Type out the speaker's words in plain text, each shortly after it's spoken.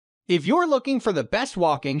If you're looking for the best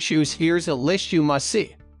walking shoes, here's a list you must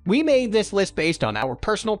see. We made this list based on our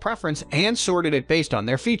personal preference and sorted it based on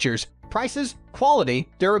their features, prices, quality,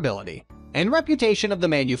 durability, and reputation of the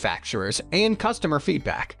manufacturers and customer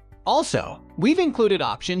feedback. Also, we've included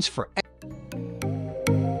options for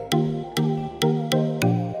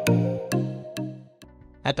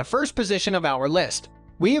At the first position of our list,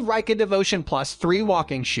 we have Rykä Devotion Plus 3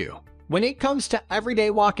 walking shoe. When it comes to everyday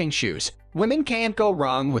walking shoes, women can't go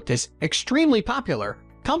wrong with this extremely popular,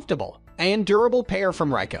 comfortable, and durable pair from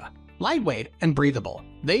Rykä. Lightweight and breathable,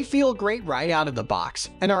 they feel great right out of the box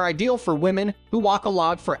and are ideal for women who walk a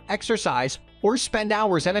lot for exercise or spend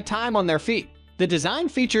hours at a time on their feet. The design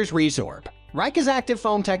features Resorb, Rykä's active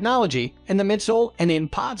foam technology in the midsole and in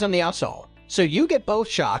pods on the outsole, so you get both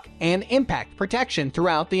shock and impact protection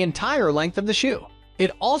throughout the entire length of the shoe.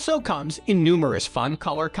 It also comes in numerous fun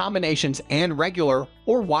color combinations and regular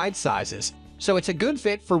or wide sizes, so it's a good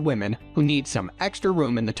fit for women who need some extra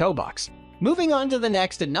room in the toe box. Moving on to the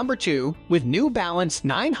next at number 2 with New Balance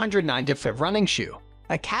 995 running shoe.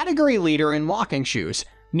 A category leader in walking shoes,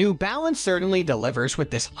 New Balance certainly delivers with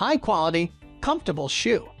this high-quality, comfortable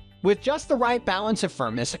shoe. With just the right balance of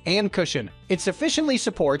firmness and cushion, it sufficiently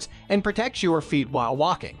supports and protects your feet while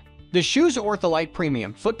walking. The shoe's Ortholite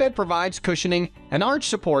Premium footbed provides cushioning and arch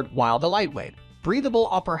support, while the lightweight, breathable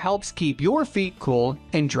upper helps keep your feet cool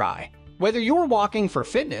and dry. Whether you're walking for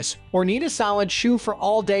fitness or need a solid shoe for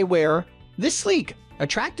all-day wear, this sleek,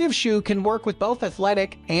 attractive shoe can work with both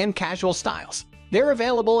athletic and casual styles. They're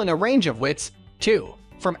available in a range of widths, too,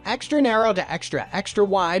 from extra narrow to extra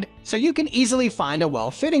wide, so you can easily find a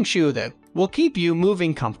well-fitting shoe that will keep you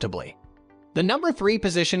moving comfortably. The number 3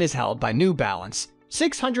 position is held by New Balance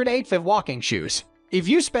 685 walking shoes. If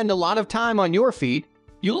you spend a lot of time on your feet,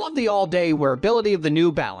 you'll love the all-day wearability of the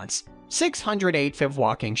New Balance 685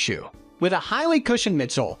 walking shoe. With a highly cushioned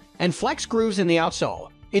midsole and flex grooves in the outsole,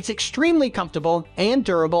 it's extremely comfortable and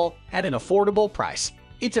durable at an affordable price.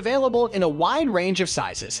 It's available in a wide range of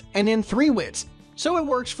sizes and in 3 widths, so it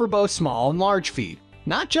works for both small and large feet,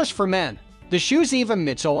 not just for men. The shoe's even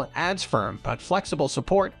midsole adds firm but flexible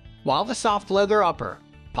support, while the soft leather upper,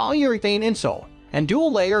 polyurethane insole, and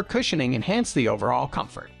dual-layer cushioning enhance the overall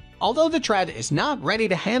comfort. Although the tread is not ready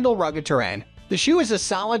to handle rugged terrain, the shoe is a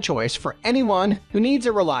solid choice for anyone who needs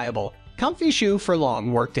a reliable, comfy shoe for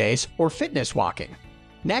long workdays or fitness walking.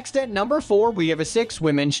 Next at number 4 we have Asics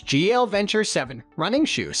Women's GL Venture 7 running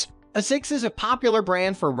shoes. Asics is a popular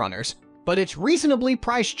brand for runners, but its reasonably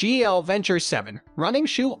priced GL Venture 7 running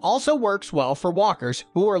shoe also works well for walkers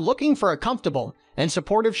who are looking for a comfortable and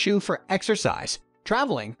supportive shoe for exercise,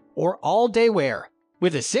 traveling, or all-day wear.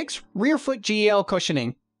 With Asics rear foot GL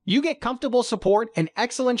cushioning, you get comfortable support and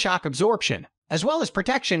excellent shock absorption, as well as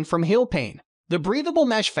protection from heel pain. The breathable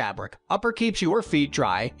mesh fabric upper keeps your feet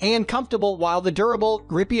dry and comfortable, while the durable,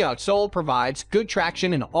 grippy outsole provides good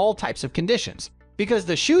traction in all types of conditions. Because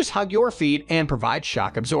the shoes hug your feet and provide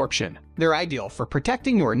shock absorption, they're ideal for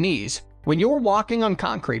protecting your knees when you're walking on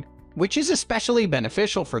concrete, which is especially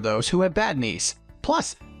beneficial for those who have bad knees.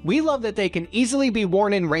 Plus, we love that they can easily be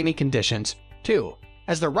worn in rainy conditions, too,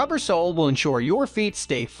 as the rubber sole will ensure your feet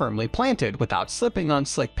stay firmly planted without slipping on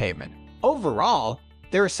slick pavement. Overall,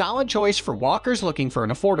 they're a solid choice for walkers looking for an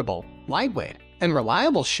affordable, lightweight, and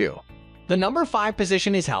reliable shoe. The number 5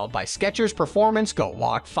 position is held by Skechers Performance Go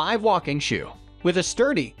Walk 5 walking shoe. With a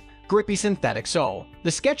sturdy, grippy synthetic sole, the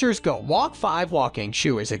Skechers Go Walk 5 walking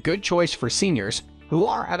shoe is a good choice for seniors who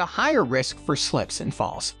are at a higher risk for slips and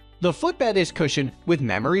falls. The footbed is cushioned with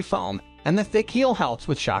memory foam, and the thick heel helps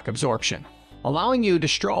with shock absorption, allowing you to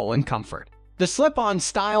stroll in comfort. The slip-on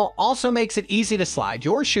style also makes it easy to slide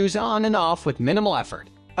your shoes on and off with minimal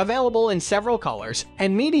effort. Available in several colors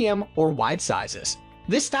and medium or wide sizes,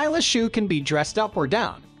 this stylish shoe can be dressed up or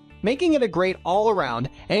down, making it a great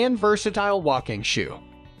all-around and versatile walking shoe.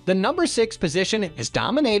 The number 6 position is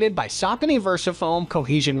dominated by Saucony Versafoam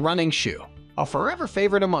Cohesion running shoe, a forever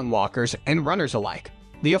favorite among walkers and runners alike.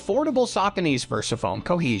 The affordable Saucony's Versafoam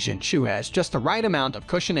Cohesion shoe has just the right amount of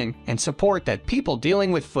cushioning and support that people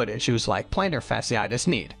dealing with foot issues like plantar fasciitis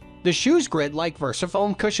need. The shoe's grid-like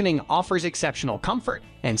Versafoam cushioning offers exceptional comfort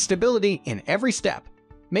and stability in every step,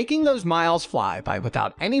 making those miles fly by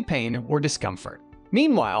without any pain or discomfort.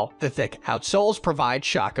 Meanwhile, the thick outsoles provide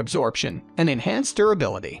shock absorption and enhanced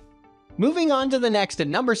durability. Moving on to the next at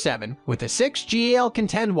number 7 with the Asics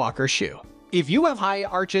GEL-Contend Walker shoe. If you have high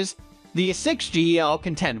arches, the Asics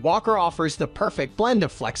GEL-Contend Walker offers the perfect blend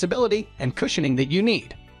of flexibility and cushioning that you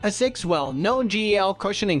need. Asics' well-known GEL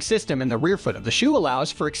cushioning system in the rear foot of the shoe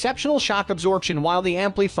allows for exceptional shock absorption, while the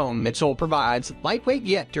Ampli foam midsole provides lightweight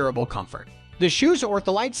yet durable comfort. The shoe's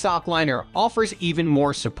Ortholite sock liner offers even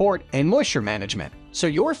more support and moisture management, so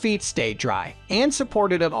your feet stay dry and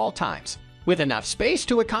supported at all times. With enough space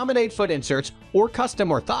to accommodate foot inserts or custom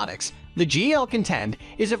orthotics, the GEL-Contend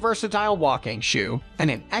is a versatile walking shoe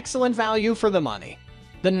and an excellent value for the money.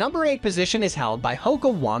 The number 8 position is held by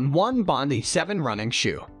Hoka 1 Bondi 7 running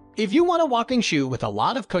shoe. If you want a walking shoe with a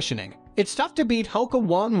lot of cushioning, it's tough to beat Hoka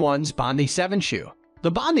 1's Bondi 7 shoe. The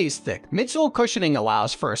Bondi's thick midsole cushioning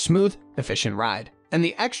allows for a smooth, efficient ride, and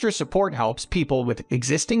the extra support helps people with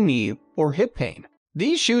existing knee or hip pain.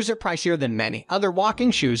 These shoes are pricier than many other walking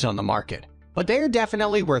shoes on the market, but they are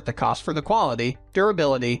definitely worth the cost for the quality,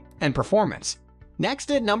 durability, and performance. Next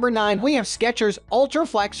at number 9, we have Skechers Ultra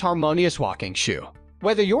Flex Harmonious walking shoe.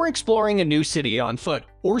 Whether you're exploring a new city on foot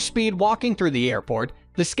or speed walking through the airport,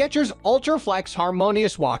 the Skechers Ultra Flex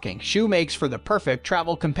Harmonious walking shoe makes for the perfect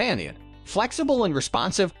travel companion. Flexible and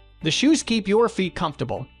responsive, the shoes keep your feet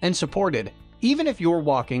comfortable and supported, even if you're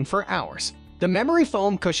walking for hours. The memory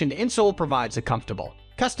foam cushioned insole provides a comfortable,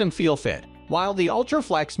 custom feel fit, while the Ultra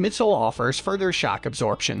Flex midsole offers further shock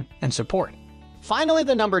absorption and support. Finally,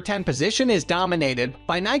 the number 10 position is dominated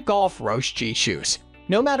by Nike Golf Roshe shoes.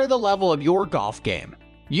 No matter the level of your golf game,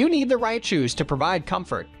 you need the right shoes to provide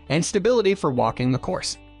comfort and stability for walking the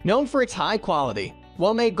course. Known for its high quality,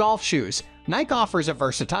 well-made golf shoes, Nike offers a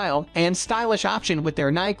versatile and stylish option with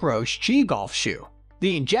their Nike Roshe golf shoe.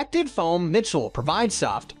 The injected foam midsole provides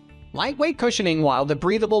soft, lightweight cushioning while the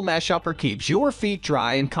breathable mesh upper keeps your feet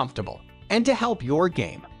dry and comfortable. And to help your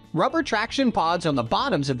game, rubber traction pods on the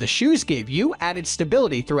bottoms of the shoes give you added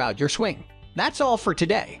stability throughout your swing. That's all for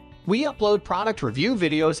today. We upload product review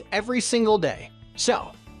videos every single day,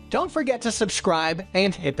 so don't forget to subscribe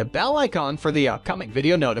and hit the bell icon for the upcoming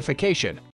video notification.